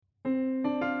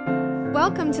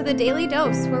Welcome to the Daily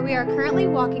Dose, where we are currently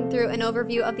walking through an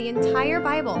overview of the entire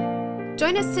Bible.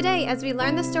 Join us today as we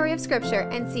learn the story of Scripture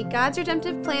and see God's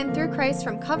redemptive plan through Christ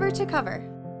from cover to cover.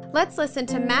 Let's listen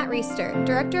to Matt Reisetter,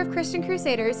 Director of Christian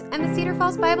Crusaders and the Cedar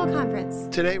Falls Bible Conference.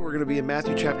 Today we're going to be in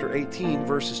Matthew chapter 18,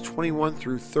 verses 21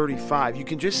 through 35. You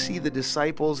can just see the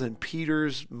disciples and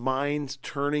Peter's minds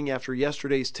turning after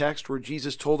yesterday's text where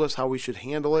Jesus told us how we should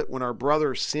handle it when our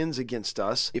brother sins against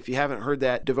us. If you haven't heard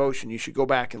that devotion, you should go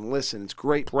back and listen. It's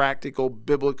great practical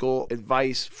biblical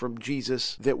advice from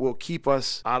Jesus that will keep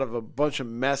us out of a bunch of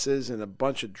messes and a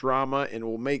bunch of drama and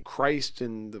will make Christ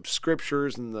and the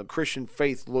scriptures and the Christian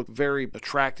faith look very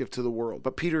attractive to the world.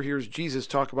 But Peter hears Jesus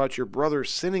talk about your brother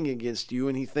sinning against you,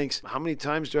 and he thinks, how many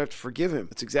times do I have to forgive him?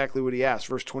 That's exactly what he asked.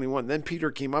 Verse 21, then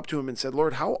Peter came up to him and said,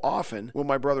 Lord, how often will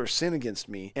my brother sin against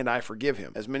me and I forgive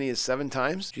him? As many as 7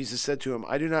 times? Jesus said to him,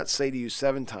 I do not say to you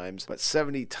 7 times, but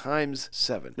 70 times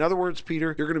 7. In other words,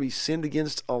 Peter, you're going to be sinned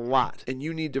against a lot, and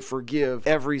you need to forgive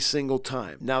every single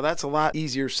time. Now, that's a lot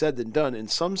easier said than done,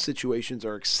 and some situations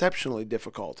are exceptionally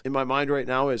difficult. In my mind right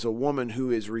now is a woman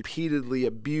who is repeatedly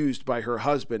abused by her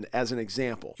husband as an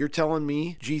example. You're telling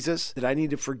me, Jesus, that I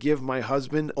need to forgive my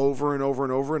husband over and over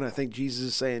and over, and I think Jesus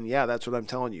is saying, yeah, that's what I'm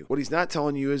telling you. What he's not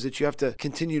telling you is that you have to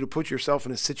continue to put yourself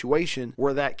in a situation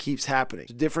where that keeps happening.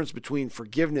 The difference between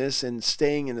forgiveness and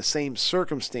staying in the same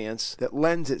circumstance that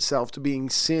lends itself to being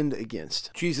sinned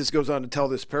against. Jesus goes on to tell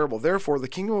this parable. Therefore, the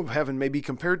kingdom of heaven may be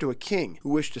compared to a king who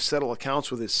wished to settle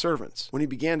accounts with his servants. When he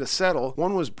began to settle,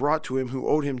 one was brought to him who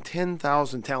owed him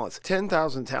 10,000 talents.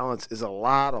 10,000 talents is a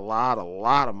lot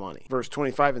of money. Verse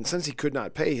 25, and since he could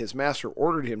not pay, his master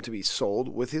ordered him to be sold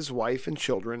with his wife and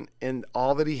children and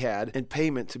all that he had, and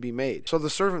payment to be made. So the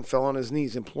servant fell on his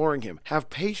knees, imploring him, have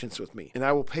patience with me, and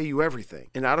I will pay you everything.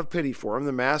 And out of pity for him,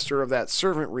 the master of that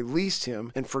servant released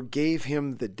him and forgave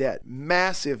him the debt.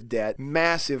 Massive debt,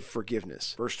 massive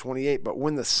forgiveness. Verse 28, but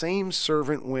when the same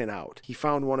servant went out, he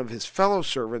found one of his fellow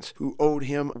servants who owed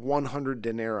him 100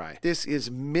 denarii. This is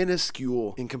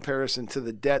minuscule in comparison to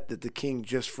the debt that the king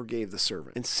just forgave the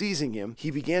servant. And seizing him,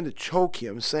 he began to choke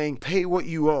him, saying, pay what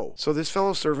you owe. So this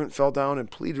fellow servant fell down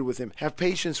and pleaded with him, have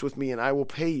patience with me, and I will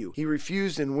pay you. He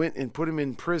refused and went and put him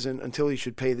in prison until he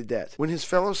should pay the debt. When his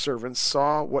fellow servants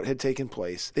saw what had taken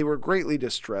place, they were greatly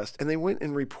distressed, and they went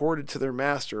and reported to their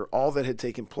master all that had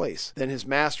taken place. Then his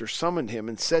master summoned him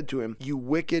and said to him, you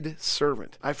wicked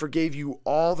servant, I forgave you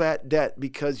all that debt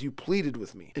because you pleaded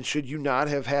with me. And should you not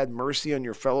have had mercy on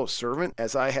your fellow servant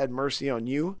as I had mercy on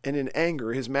you? And in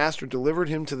anger, his master delivered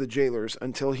him to the jailers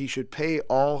until he should pay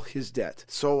all his debt.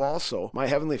 So also my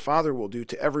heavenly Father will do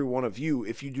to every one of you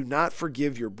if you do not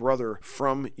forgive your brother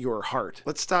from your heart.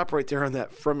 Let's stop right there on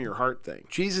that from your heart thing.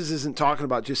 Jesus isn't talking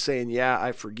about just saying, yeah,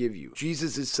 I forgive you.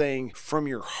 Jesus is saying from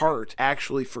your heart,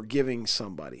 actually forgiving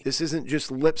somebody. This isn't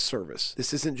just lip service.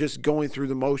 This isn't just going through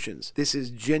the motions. This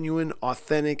is genuine,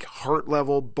 authentic, heart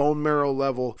level, bone marrow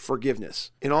level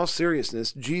forgiveness. In all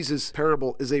seriousness, Jesus'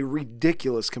 parable is a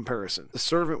ridiculous comparison. The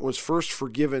servant was first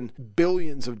forgiven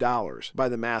billions of dollars by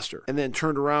the master and then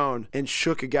turned around and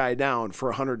shook a guy down for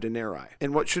 100 denarii.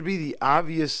 And what should be the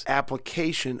obvious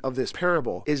application of this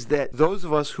parable is that those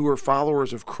of us who are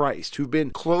followers of Christ, who've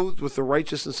been clothed with the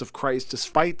righteousness of Christ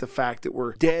despite the fact that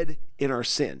we're dead in our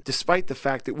sin, despite the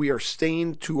fact that we are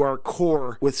stained to our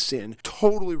core with sin,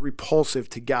 totally repulsive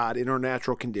to God in our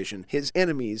natural condition, his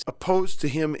enemies, opposed to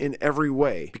him in every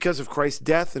way. Because of Christ's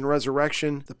death and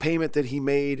resurrection, the payment that he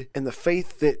made, and the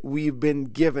faith that we've been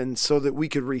given so that we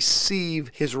could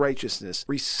receive his righteousness,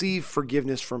 receive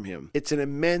forgiveness from him. It's an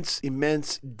immense,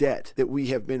 immense debt that we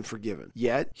have been forgiven.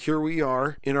 Yet, here we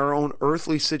are in our own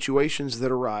earthly situations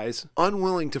that arise,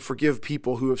 unwilling to forgive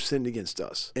people who have sinned against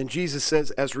us. And Jesus says,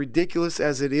 as ridiculous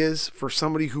as it is for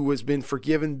somebody who has been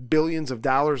forgiven billions of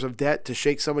dollars of debt to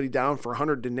shake somebody down for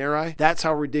 100 denarii, that's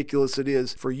how ridiculous it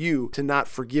is for you to not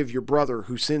forgive your brother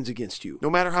who sins against you, no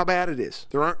matter how bad it is.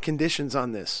 There aren't conditions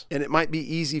on this. And it might be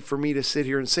easy for me to sit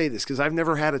here and say this because I've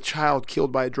never had a child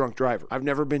killed by a drunk driver. I've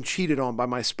never been cheated on by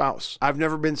my spouse. I've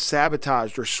never been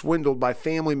sabotaged or swindled by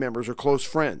family members or close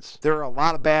friends. There are a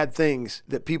lot of bad things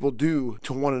that people do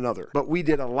to one another, but we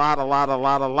did a lot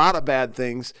of bad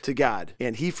things to God,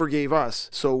 and he forgave us,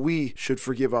 so we should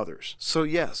forgive others. So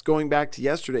yes, going back to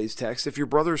yesterday's text, if your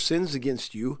brother sins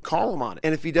against you, call him on it.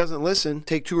 And if he doesn't listen,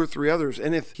 take 2 or 3 others.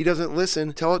 And if he doesn't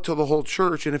listen, tell it to the whole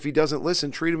church. And if he doesn't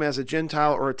listen, treat him as a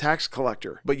Gentile or a tax tax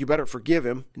collector, but you better forgive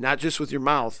him, not just with your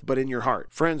mouth, but in your heart.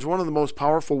 Friends, one of the most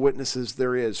powerful witnesses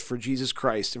there is for Jesus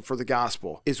Christ and for the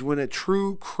gospel is when a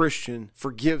true Christian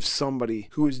forgives somebody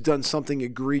who has done something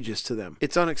egregious to them.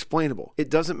 It's unexplainable. It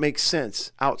doesn't make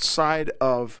sense outside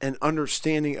of an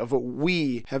understanding of what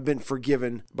we have been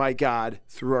forgiven by God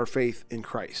through our faith in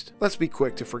Christ. Let's be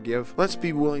quick to forgive. Let's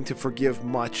be willing to forgive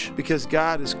much, because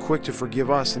God is quick to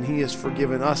forgive us and He has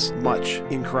forgiven us much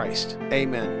in Christ.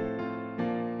 Amen.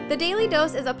 The Daily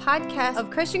Dose is a podcast of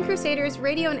Christian Crusaders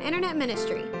radio and internet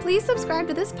ministry. Please subscribe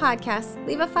to this podcast,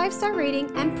 leave a 5-star rating,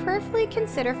 and prayerfully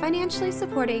consider financially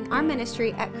supporting our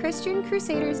ministry at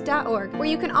ChristianCrusaders.org, where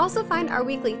you can also find our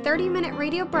weekly 30-minute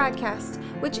radio broadcast,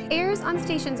 which airs on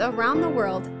stations around the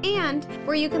world, and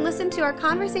where you can listen to our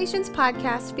Conversations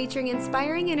podcast featuring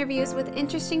inspiring interviews with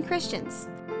interesting Christians.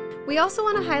 We also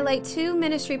want to highlight 2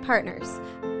 ministry partners.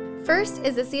 First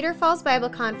is the Cedar Falls Bible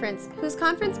Conference, whose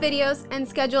conference videos and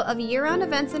schedule of year-round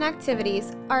events and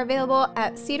activities are available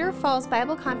at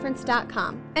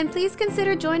cedarfallsbibleconference.com. And please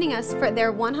consider joining us for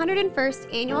their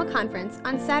 101st annual conference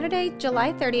on Saturday,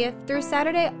 July 30th through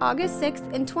Saturday, August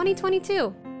 6th in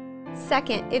 2022.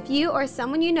 Second, if you or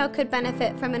someone you know could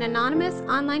benefit from an anonymous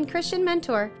online Christian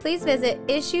mentor, please visit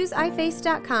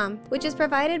issuesiface.com, which is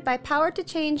provided by Power to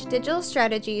Change Digital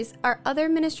Strategies, our other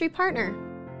ministry partner.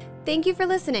 Thank you for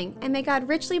listening, and may God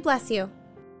richly bless you.